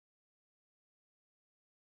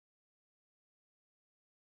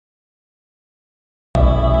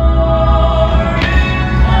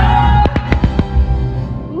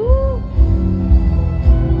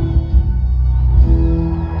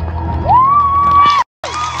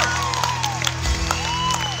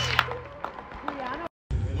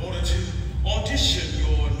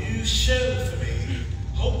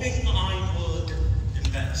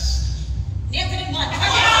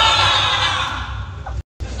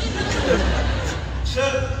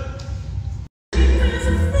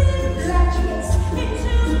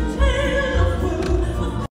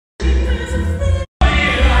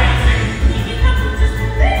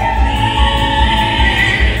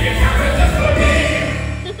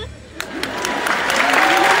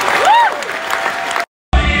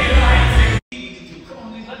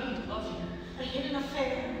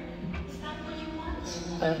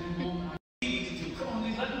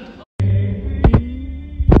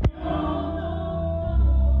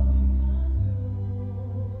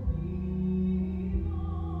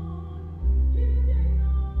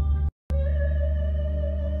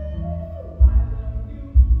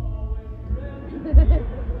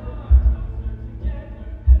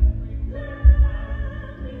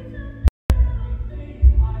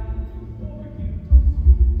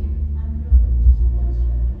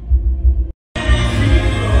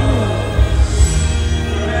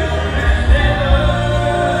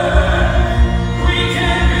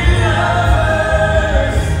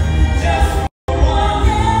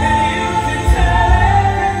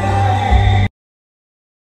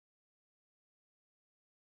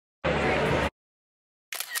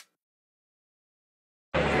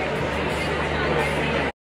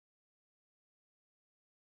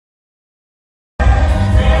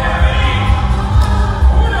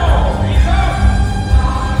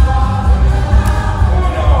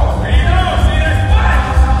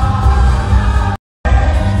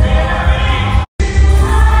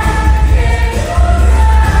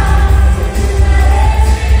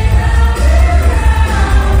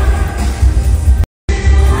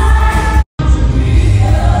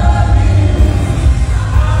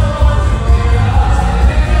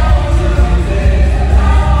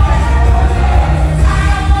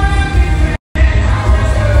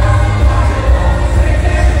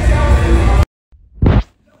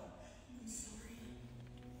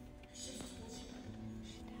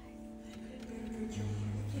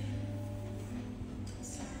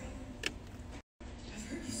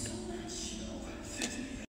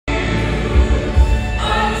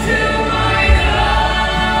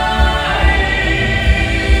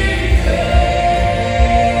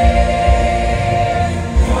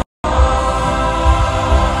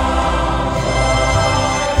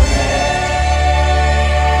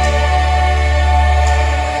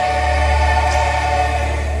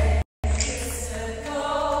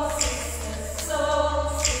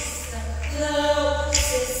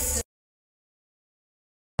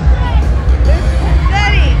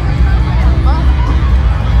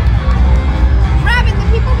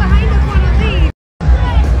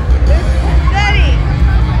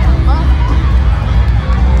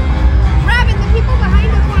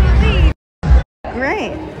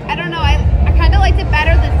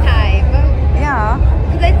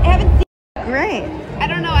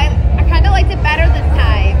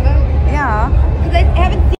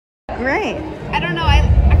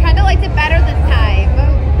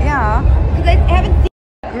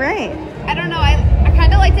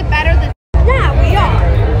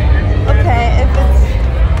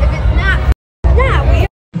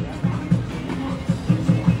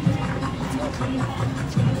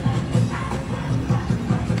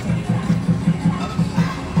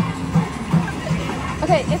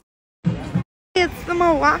It's the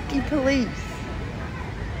Milwaukee police.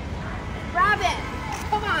 Robin,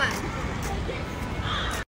 come on.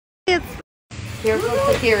 It's here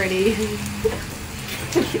for security.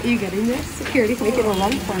 You getting this? Security's making a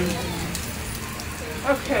run for me.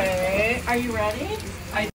 Okay, are you ready?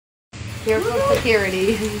 Here for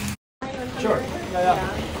security. Sure. Yeah.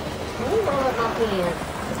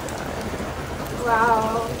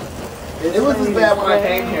 Wow. It wasn't bad when I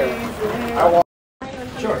came here.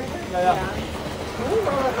 Sure. Yeah.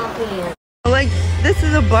 like, this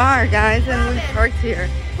is a bar, guys, and we parked here.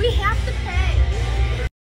 We have to pay.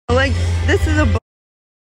 Like, this is a bar.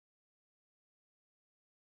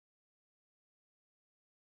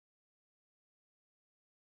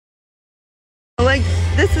 Like,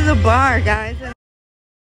 this is a bar, guys. And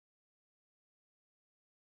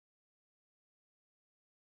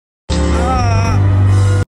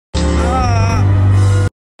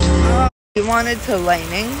we wanted to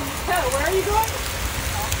lightning. Where are you going?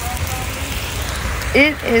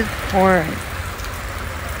 It is pouring.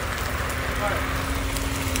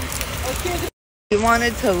 We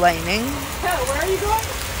wanted to lightning. Where are you going?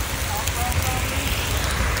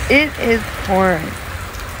 It is pouring.